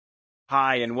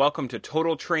Hi, and welcome to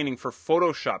Total Training for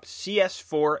Photoshop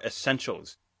CS4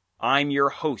 Essentials. I'm your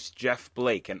host, Jeff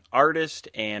Blake, an artist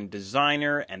and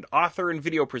designer and author and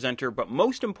video presenter, but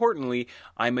most importantly,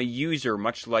 I'm a user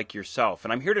much like yourself,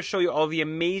 and I'm here to show you all the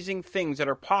amazing things that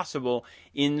are possible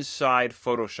inside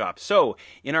Photoshop. So,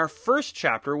 in our first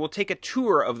chapter, we'll take a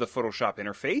tour of the Photoshop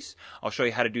interface. I'll show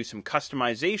you how to do some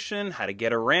customization, how to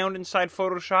get around inside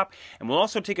Photoshop, and we'll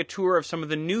also take a tour of some of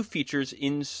the new features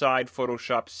inside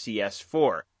Photoshop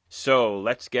CS4. So,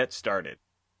 let's get started.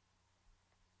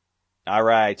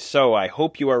 Alright, so I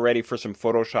hope you are ready for some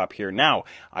Photoshop here. Now,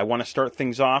 I want to start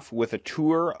things off with a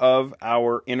tour of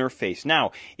our interface.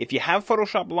 Now, if you have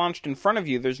Photoshop launched in front of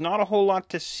you, there's not a whole lot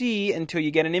to see until you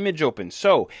get an image open.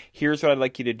 So, here's what I'd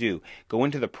like you to do. Go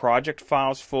into the Project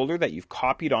Files folder that you've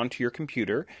copied onto your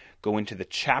computer. Go into the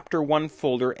Chapter 1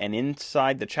 folder, and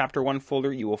inside the Chapter 1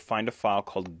 folder, you will find a file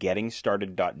called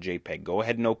gettingstarted.jpg. Go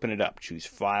ahead and open it up. Choose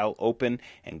File, Open,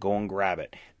 and go and grab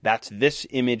it. That's this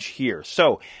image here.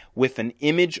 So, with an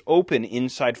image open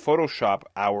inside Photoshop,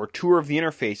 our tour of the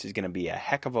interface is going to be a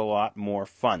heck of a lot more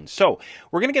fun. So,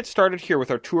 we're going to get started here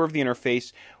with our tour of the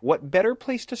interface. What better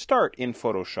place to start in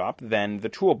Photoshop than the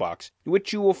toolbox,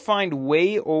 which you will find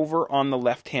way over on the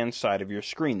left-hand side of your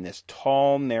screen, this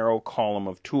tall, narrow column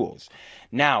of tools.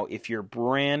 Now, if you're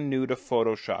brand new to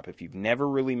Photoshop, if you've never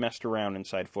really messed around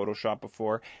inside Photoshop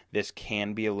before, this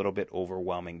can be a little bit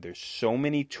overwhelming. There's so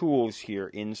many tools here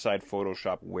inside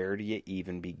Photoshop. Where do you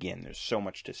even begin? There's so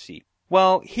much to see.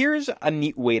 Well, here's a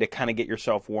neat way to kind of get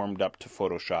yourself warmed up to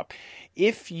Photoshop.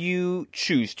 If you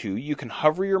choose to, you can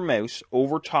hover your mouse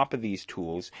over top of these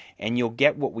tools and you'll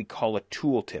get what we call a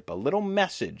tooltip, a little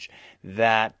message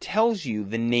that tells you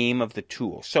the name of the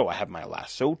tool. So I have my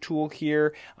lasso tool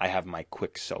here, I have my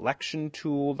quick selection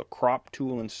tool, the crop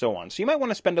tool, and so on. So you might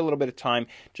want to spend a little bit of time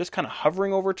just kind of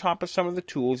hovering over top of some of the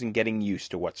tools and getting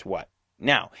used to what's what.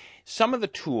 Now, some of the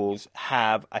tools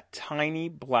have a tiny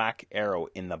black arrow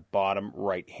in the bottom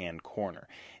right-hand corner.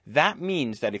 That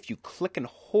means that if you click and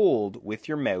hold with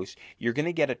your mouse, you're going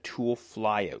to get a tool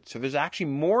flyout. So there's actually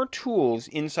more tools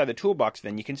inside the toolbox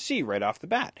than you can see right off the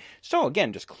bat. So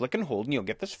again, just click and hold and you'll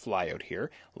get this flyout here.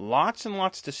 Lots and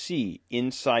lots to see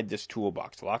inside this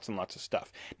toolbox. Lots and lots of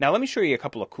stuff. Now let me show you a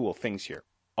couple of cool things here.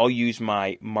 I'll use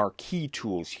my marquee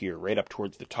tools here right up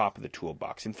towards the top of the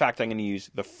toolbox. In fact, I'm going to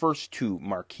use the first two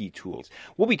marquee tools.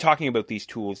 We'll be talking about these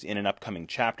tools in an upcoming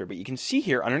chapter, but you can see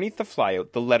here underneath the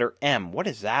flyout the letter M. What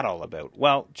is that all about?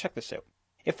 Well, check this out.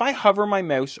 If I hover my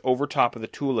mouse over top of the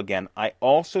tool again, I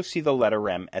also see the letter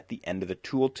M at the end of the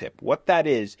tooltip. What that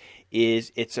is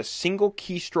it's a single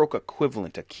keystroke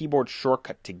equivalent, a keyboard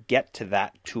shortcut to get to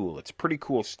that tool. It's pretty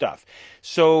cool stuff.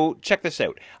 So check this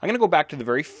out. I'm going to go back to the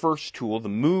very first tool, the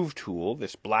Move tool,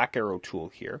 this black arrow tool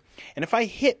here. And if I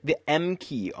hit the M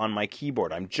key on my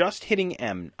keyboard, I'm just hitting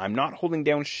M. I'm not holding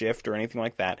down Shift or anything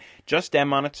like that, just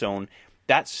M on its own.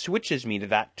 That switches me to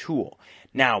that tool.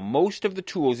 Now, most of the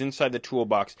tools inside the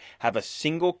toolbox have a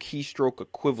single keystroke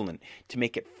equivalent to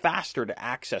make it faster to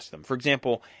access them. For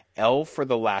example, L for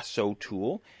the lasso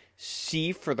tool,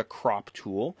 C for the crop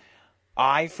tool,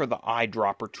 I for the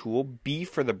eyedropper tool, B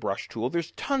for the brush tool.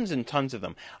 There's tons and tons of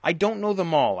them. I don't know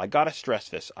them all. I gotta stress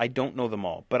this. I don't know them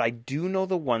all. But I do know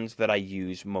the ones that I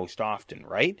use most often,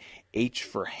 right? H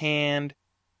for hand,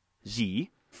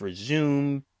 Z for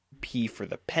zoom, P for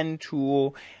the pen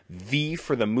tool, V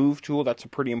for the move tool. That's a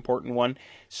pretty important one.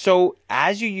 So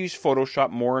as you use Photoshop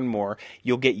more and more,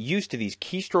 you'll get used to these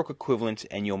keystroke equivalents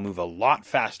and you'll move a lot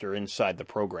faster inside the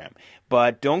program.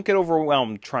 But don't get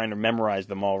overwhelmed trying to memorize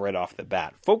them all right off the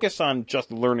bat. Focus on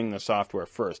just learning the software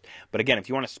first. But again, if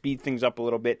you want to speed things up a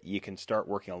little bit, you can start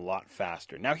working a lot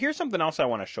faster. Now here's something else I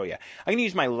want to show you. I'm going to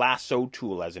use my lasso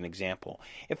tool as an example.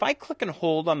 If I click and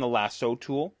hold on the lasso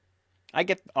tool, I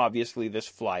get, obviously,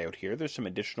 this flyout here. There's some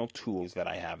additional tools that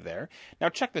I have there. Now,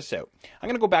 check this out. I'm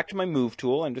going to go back to my Move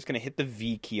tool. I'm just going to hit the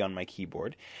V key on my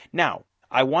keyboard. Now,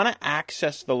 I want to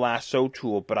access the lasso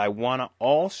tool, but I want to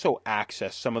also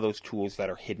access some of those tools that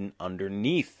are hidden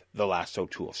underneath the lasso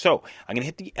tool. So, I'm going to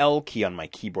hit the L key on my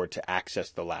keyboard to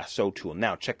access the lasso tool.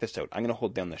 Now, check this out. I'm going to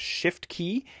hold down the Shift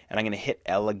key, and I'm going to hit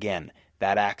L again.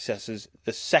 That accesses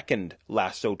the second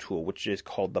lasso tool, which is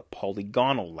called the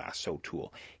polygonal lasso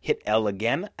tool. Hit L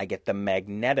again, I get the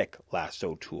magnetic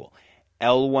lasso tool.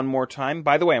 L one more time.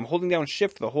 By the way, I'm holding down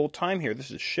Shift the whole time here. This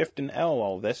is Shift and L,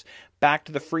 all this. Back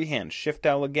to the freehand, Shift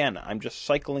L again. I'm just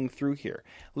cycling through here.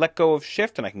 Let go of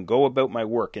Shift and I can go about my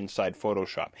work inside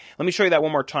Photoshop. Let me show you that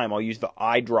one more time. I'll use the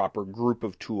eyedropper group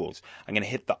of tools. I'm going to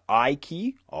hit the I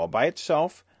key all by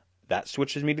itself. That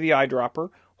switches me to the eyedropper.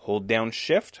 Hold down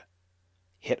Shift.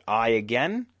 Hit I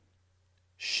again,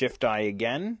 Shift I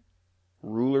again,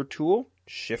 ruler tool,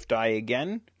 Shift-I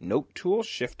again, note tool,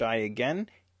 Shift-I again,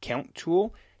 count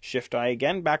tool, Shift-I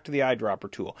again, back to the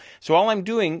eyedropper tool. So all I'm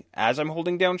doing as I'm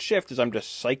holding down Shift is I'm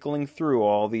just cycling through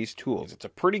all these tools. It's a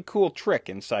pretty cool trick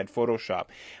inside Photoshop.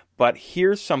 But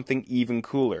here's something even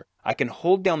cooler. I can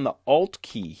hold down the Alt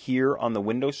key here on the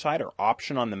Windows side or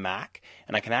Option on the Mac,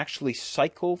 and I can actually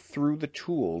cycle through the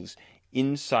tools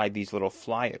inside these little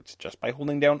flyouts just by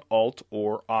holding down Alt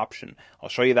or Option. I'll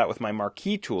show you that with my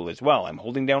Marquee tool as well. I'm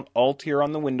holding down Alt here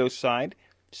on the Windows side,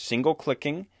 single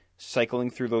clicking,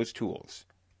 cycling through those tools.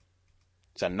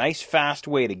 It's a nice fast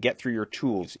way to get through your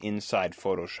tools inside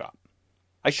Photoshop.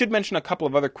 I should mention a couple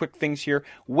of other quick things here.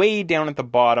 Way down at the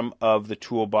bottom of the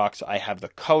toolbox, I have the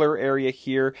color area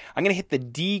here. I'm going to hit the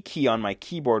D key on my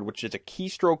keyboard, which is a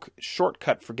keystroke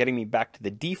shortcut for getting me back to the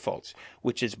defaults,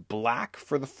 which is black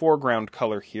for the foreground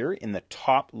color here in the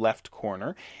top left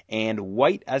corner, and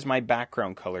white as my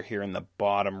background color here in the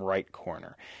bottom right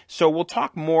corner. So we'll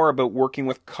talk more about working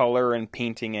with color and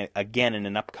painting it again in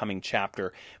an upcoming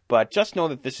chapter, but just know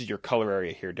that this is your color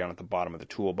area here down at the bottom of the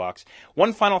toolbox.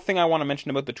 One final thing I want to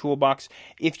mention about the toolbox: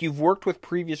 if you've worked with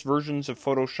previous versions of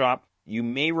Photoshop, you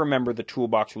may remember the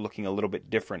toolbox looking a little bit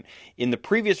different. In the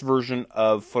previous version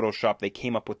of Photoshop, they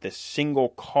came up with this single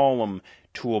column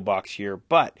toolbox here,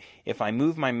 but if I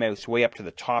move my mouse way up to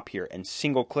the top here and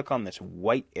single click on this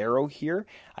white arrow here,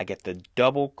 I get the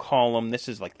double column. This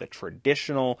is like the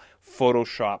traditional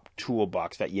Photoshop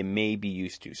toolbox that you may be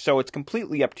used to. So it's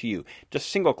completely up to you. Just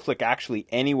single click actually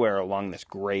anywhere along this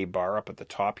gray bar up at the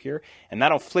top here, and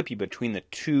that'll flip you between the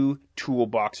two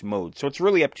toolbox modes. So it's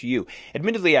really up to you.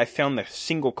 Admittedly, I found the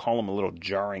single column a little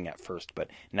jarring at first, but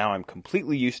now I'm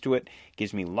completely used to it. It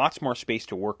gives me lots more space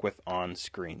to work with on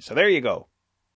screen. So there you go.